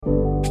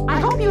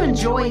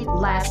enjoyed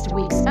last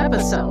week's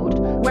episode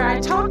where I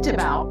talked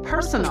about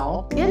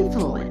personal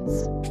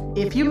influence.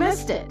 If you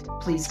missed it,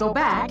 please go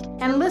back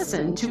and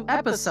listen to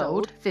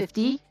episode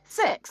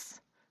 56.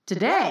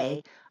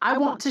 Today, I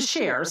want to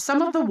share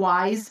some of the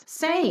wise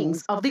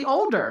sayings of the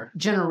older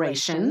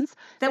generations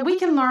that we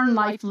can learn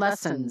life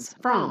lessons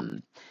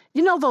from.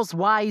 You know those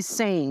wise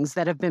sayings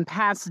that have been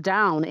passed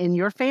down in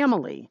your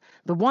family,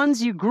 the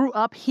ones you grew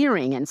up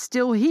hearing and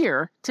still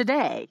hear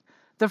today,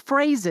 the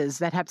phrases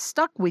that have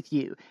stuck with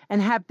you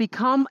and have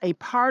become a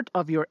part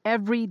of your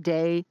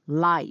everyday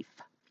life.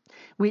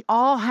 We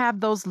all have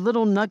those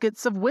little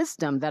nuggets of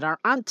wisdom that our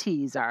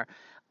aunties, our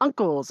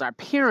uncles, our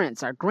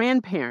parents, our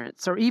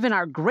grandparents, or even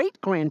our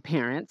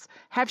great-grandparents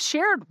have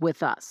shared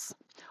with us.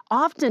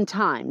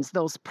 Oftentimes,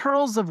 those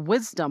pearls of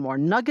wisdom or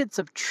nuggets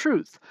of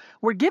truth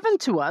were given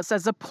to us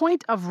as a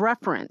point of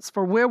reference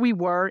for where we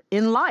were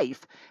in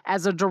life,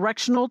 as a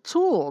directional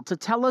tool to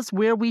tell us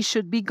where we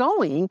should be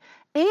going,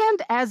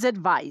 and as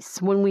advice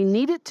when we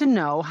needed to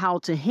know how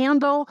to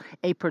handle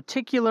a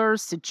particular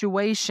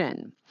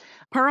situation.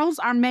 Pearls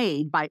are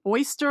made by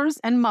oysters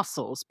and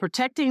mussels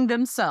protecting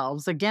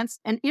themselves against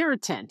an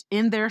irritant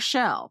in their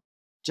shell.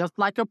 Just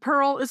like a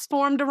pearl is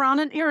formed around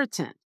an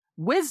irritant,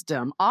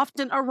 wisdom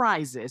often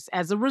arises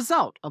as a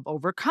result of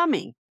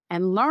overcoming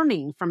and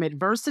learning from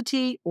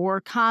adversity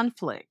or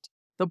conflict.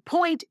 The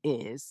point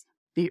is,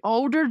 the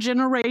older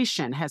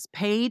generation has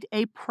paid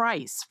a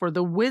price for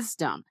the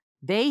wisdom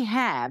they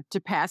have to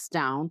pass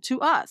down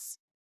to us.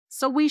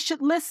 So we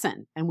should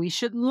listen and we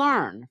should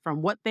learn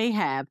from what they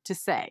have to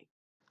say.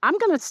 I'm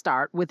going to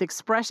start with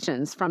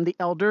expressions from the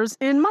elders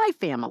in my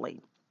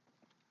family.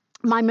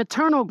 My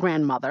maternal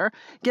grandmother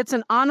gets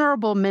an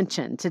honorable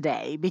mention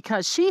today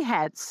because she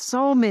had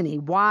so many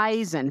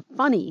wise and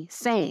funny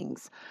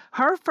sayings.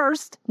 Her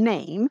first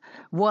name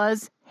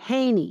was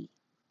Haney.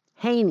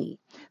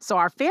 So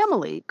our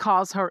family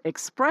calls her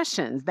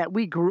expressions that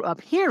we grew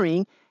up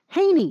hearing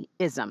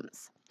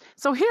Haneyisms.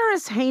 So here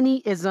is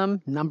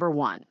Haneyism number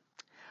 1.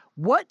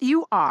 What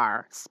you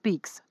are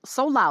speaks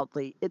so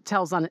loudly it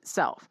tells on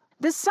itself.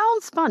 This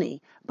sounds funny,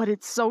 but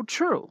it's so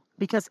true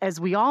because as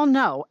we all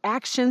know,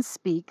 actions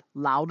speak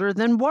louder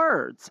than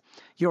words.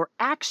 Your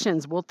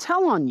actions will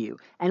tell on you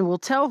and will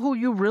tell who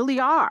you really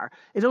are.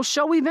 It'll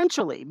show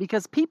eventually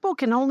because people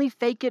can only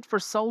fake it for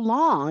so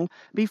long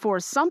before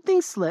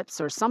something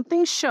slips or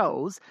something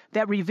shows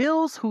that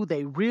reveals who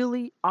they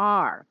really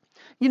are.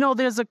 You know,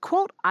 there's a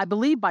quote, I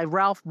believe, by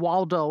Ralph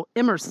Waldo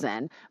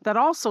Emerson that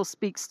also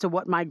speaks to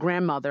what my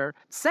grandmother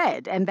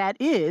said, and that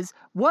is,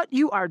 what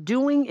you are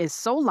doing is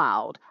so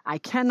loud, I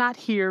cannot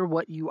hear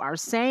what you are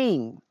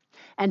saying.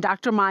 And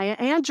Dr. Maya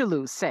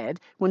Angelou said,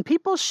 when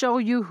people show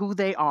you who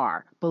they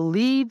are,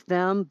 believe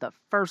them the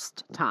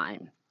first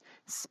time.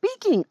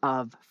 Speaking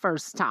of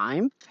first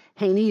time,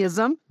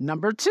 Haneyism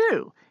number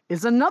 2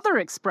 is another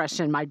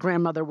expression my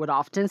grandmother would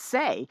often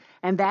say,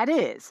 and that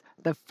is,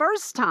 the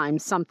first time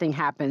something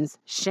happens,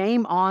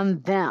 shame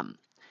on them.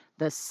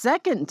 The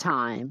second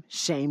time,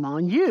 shame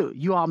on you.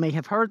 You all may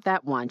have heard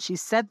that one. She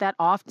said that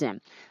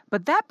often.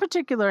 But that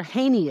particular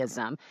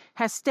Haneyism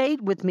has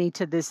stayed with me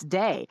to this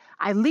day.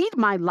 I lead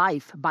my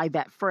life by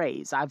that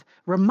phrase. I've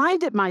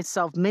reminded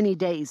myself many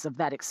days of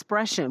that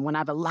expression when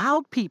I've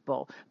allowed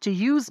people to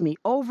use me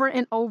over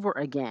and over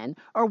again,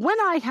 or when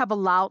I have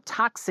allowed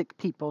toxic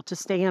people to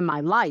stay in my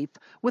life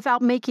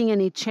without making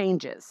any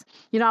changes.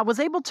 You know, I was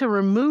able to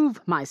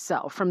remove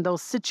myself from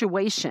those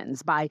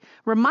situations by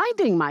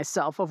reminding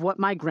myself of what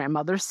my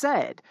grandmother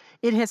said.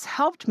 It has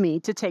helped me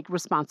to take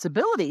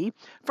responsibility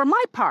for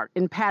my part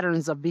in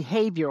patterns of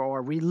behavior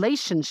or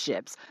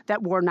relationships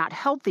that were not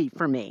healthy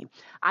for me.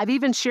 I've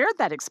even shared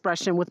that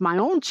expression with my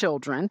own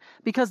children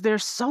because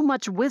there's so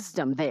much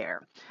wisdom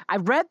there. I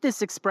read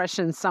this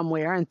expression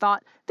somewhere and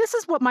thought, this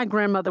is what my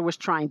grandmother was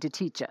trying to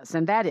teach us,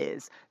 and that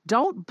is,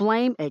 don't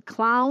blame a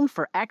clown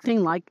for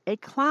acting like a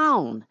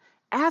clown.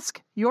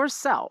 Ask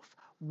yourself,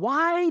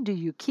 why do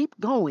you keep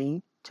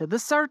going to the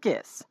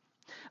circus?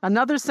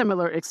 Another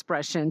similar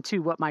expression to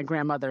what my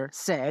grandmother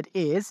said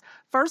is,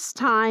 first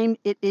time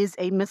it is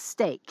a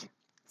mistake.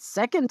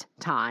 Second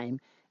time,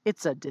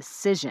 it's a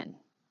decision.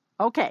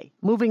 Okay,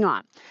 moving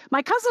on.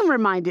 My cousin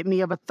reminded me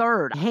of a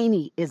third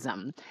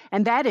Haneyism,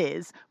 and that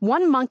is,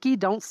 one monkey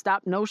don't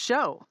stop no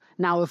show.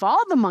 Now, if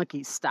all the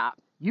monkeys stop,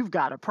 you've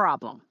got a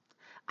problem.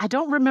 I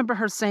don't remember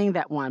her saying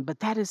that one, but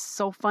that is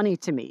so funny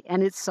to me,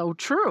 and it's so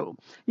true.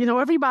 You know,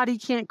 everybody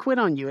can't quit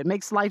on you. It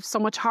makes life so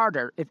much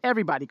harder if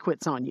everybody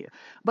quits on you.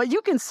 But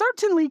you can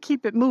certainly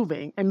keep it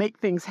moving and make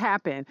things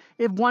happen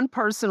if one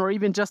person or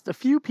even just a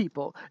few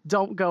people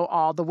don't go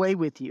all the way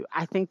with you.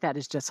 I think that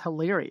is just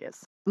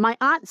hilarious. My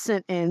aunt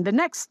sent in the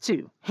next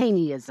 2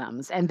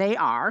 Haneyisms, and they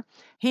are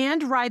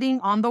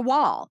handwriting on the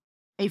wall,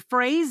 a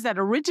phrase that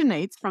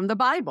originates from the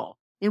Bible,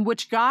 in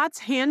which God's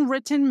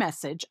handwritten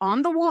message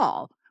on the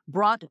wall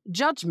brought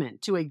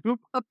judgment to a group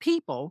of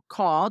people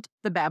called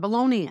the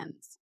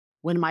Babylonians.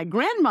 When my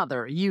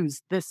grandmother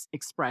used this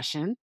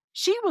expression,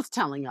 she was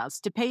telling us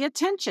to pay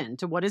attention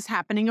to what is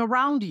happening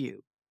around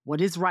you,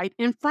 what is right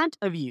in front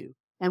of you,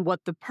 and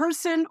what the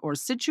person or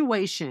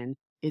situation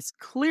is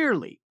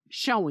clearly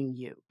showing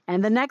you.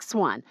 And the next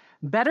one,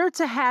 better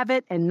to have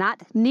it and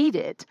not need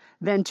it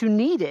than to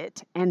need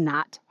it and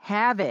not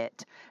have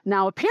it.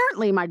 Now,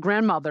 apparently my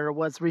grandmother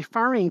was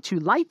referring to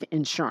life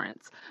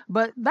insurance,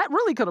 but that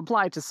really could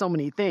apply to so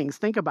many things.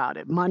 Think about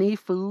it: money,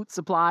 food,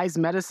 supplies,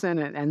 medicine,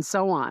 and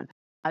so on.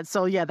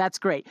 So yeah, that's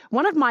great.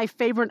 One of my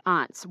favorite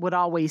aunts would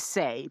always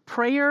say,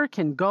 prayer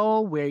can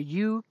go where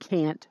you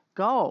can't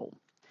go.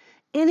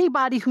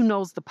 Anybody who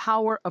knows the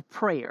power of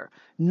prayer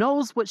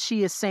knows what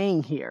she is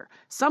saying here.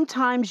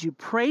 Sometimes you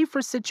pray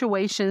for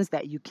situations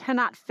that you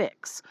cannot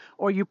fix,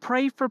 or you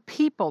pray for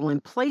people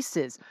and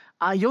places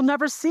you'll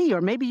never see,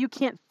 or maybe you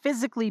can't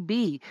physically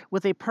be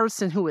with a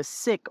person who is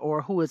sick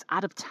or who is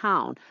out of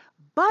town.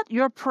 But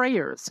your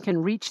prayers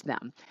can reach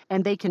them,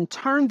 and they can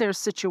turn their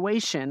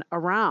situation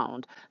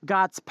around.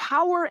 God's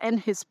power and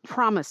his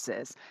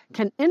promises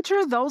can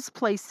enter those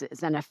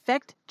places and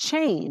affect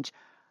change.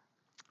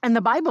 And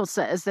the Bible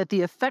says that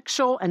the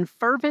effectual and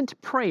fervent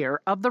prayer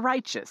of the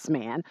righteous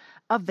man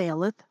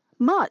availeth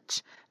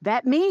much.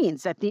 That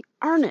means that the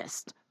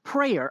earnest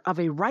prayer of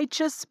a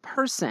righteous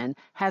person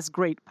has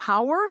great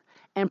power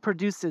and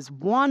produces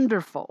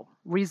wonderful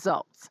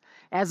results.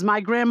 As my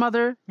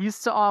grandmother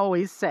used to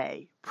always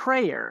say,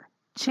 prayer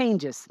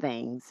changes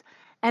things.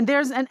 And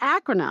there's an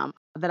acronym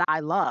that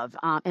I love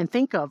and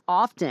think of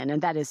often,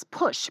 and that is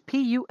PUSH,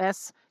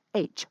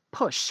 P-U-S-H,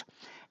 PUSH.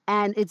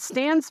 And it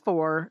stands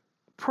for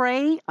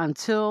pray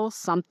until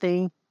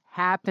something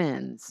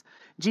happens.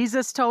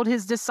 Jesus told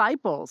his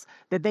disciples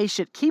that they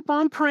should keep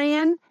on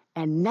praying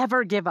and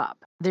never give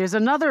up. There's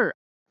another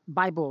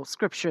Bible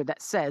scripture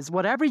that says,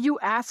 whatever you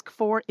ask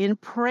for in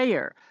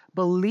prayer,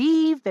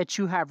 believe that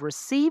you have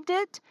received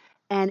it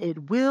and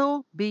it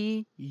will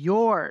be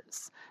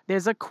yours.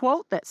 There's a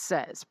quote that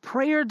says,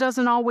 prayer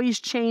doesn't always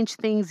change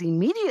things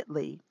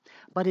immediately,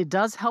 but it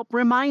does help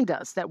remind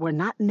us that we're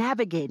not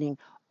navigating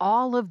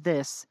all of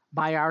this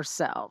by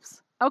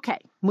ourselves. Okay,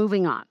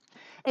 moving on.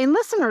 A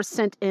listener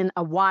sent in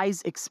a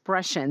wise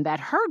expression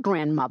that her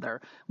grandmother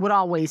would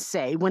always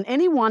say when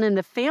anyone in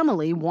the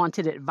family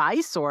wanted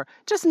advice or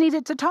just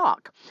needed to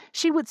talk.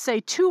 She would say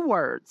 2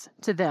 words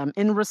to them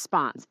in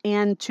response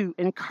and to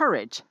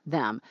encourage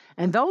them.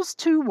 And those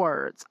 2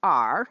 words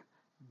are,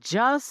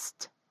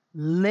 just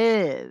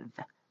live.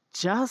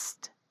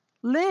 Just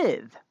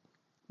live.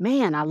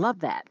 Man, I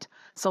love that.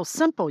 So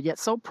simple, yet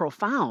so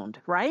profound,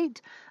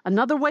 right?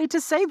 Another way to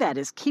say that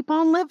is keep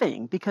on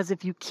living, because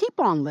if you keep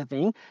on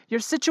living, your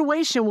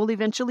situation will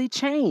eventually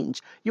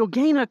change. You'll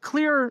gain a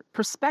clearer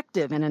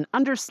perspective and an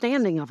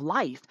understanding of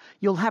life.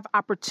 You'll have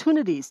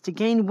opportunities to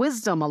gain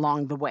wisdom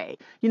along the way.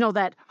 You know,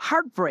 that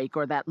heartbreak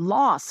or that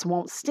loss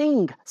won't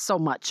sting so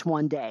much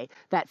one day.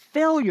 That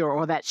failure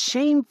or that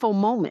shameful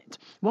moment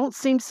won't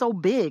seem so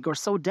big or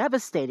so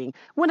devastating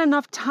when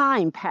enough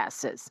time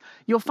passes.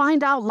 You'll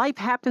find out life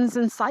happens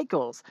in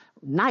cycles.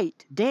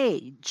 Night,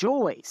 day,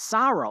 joy,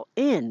 sorrow,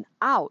 in,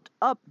 out,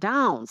 up,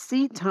 down,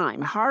 seed time,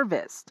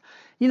 harvest.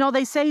 You know,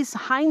 they say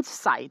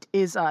hindsight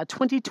is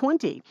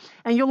 20/20,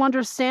 and you'll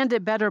understand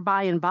it better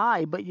by and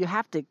by, but you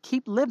have to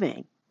keep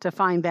living to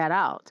find that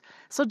out.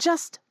 So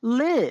just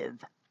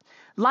live.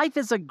 Life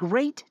is a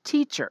great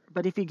teacher,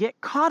 but if you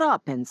get caught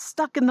up and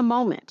stuck in the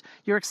moment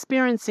you're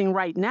experiencing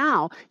right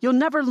now, you'll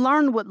never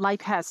learn what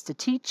life has to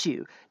teach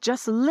you.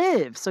 Just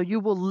live so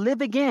you will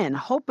live again,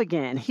 hope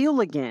again,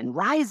 heal again,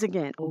 rise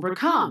again,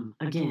 overcome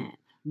again,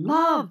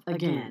 love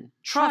again,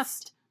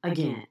 trust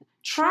again,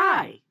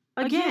 try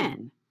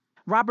again.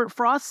 Robert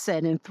Frost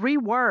said in 3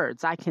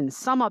 words, I can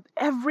sum up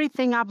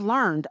everything I've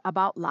learned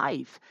about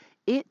life.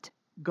 It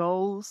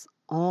goes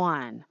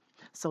on.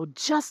 So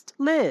just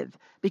live,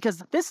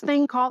 because this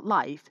thing called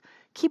life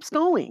keeps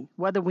going,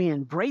 whether we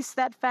embrace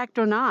that fact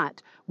or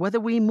not, whether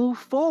we move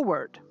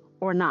forward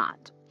or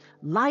not.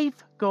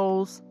 Life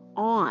goes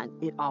on.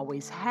 It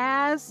always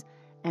has,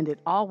 and it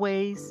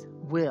always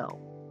will.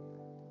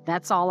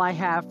 That's all I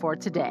have for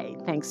today.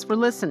 Thanks for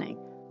listening.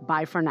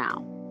 Bye for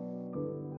now.